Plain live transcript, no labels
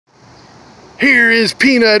Here is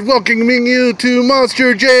Peanut welcoming you to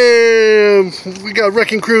Monster Jam. We got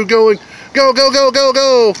Wrecking Crew going. Go, go, go, go,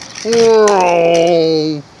 go.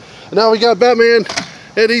 And now we got Batman,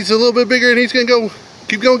 and he's a little bit bigger, and he's gonna go.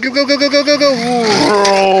 Keep going, go, go, go, go, go, go,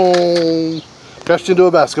 go. Crashed into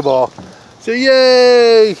a basketball. Say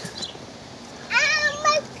yay!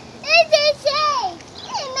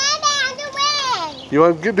 You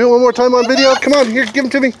want to do it one more time on video? Come on, here, give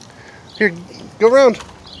them to me. Here, go around.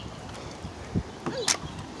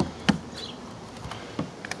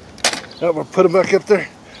 Oh, we'll put them back up there.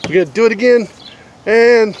 We're gonna do it again.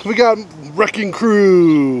 And we got Wrecking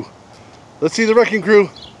Crew. Let's see the Wrecking Crew.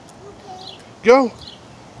 Okay. Go.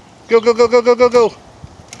 Go, go, go, go, go, go, go.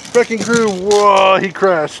 Wrecking Crew. Whoa, he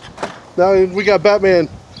crashed. Now we got Batman.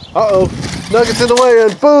 Uh-oh. Nugget's in the way,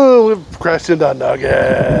 and boom, we crashed into a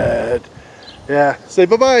Nugget. Yeah, say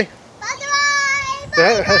bye-bye. Bye-bye.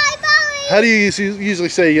 Bye-bye. How do you usually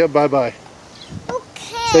say bye-bye?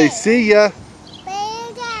 Okay. Say see ya. Bye-bye.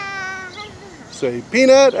 Say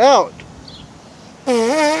Peanut out.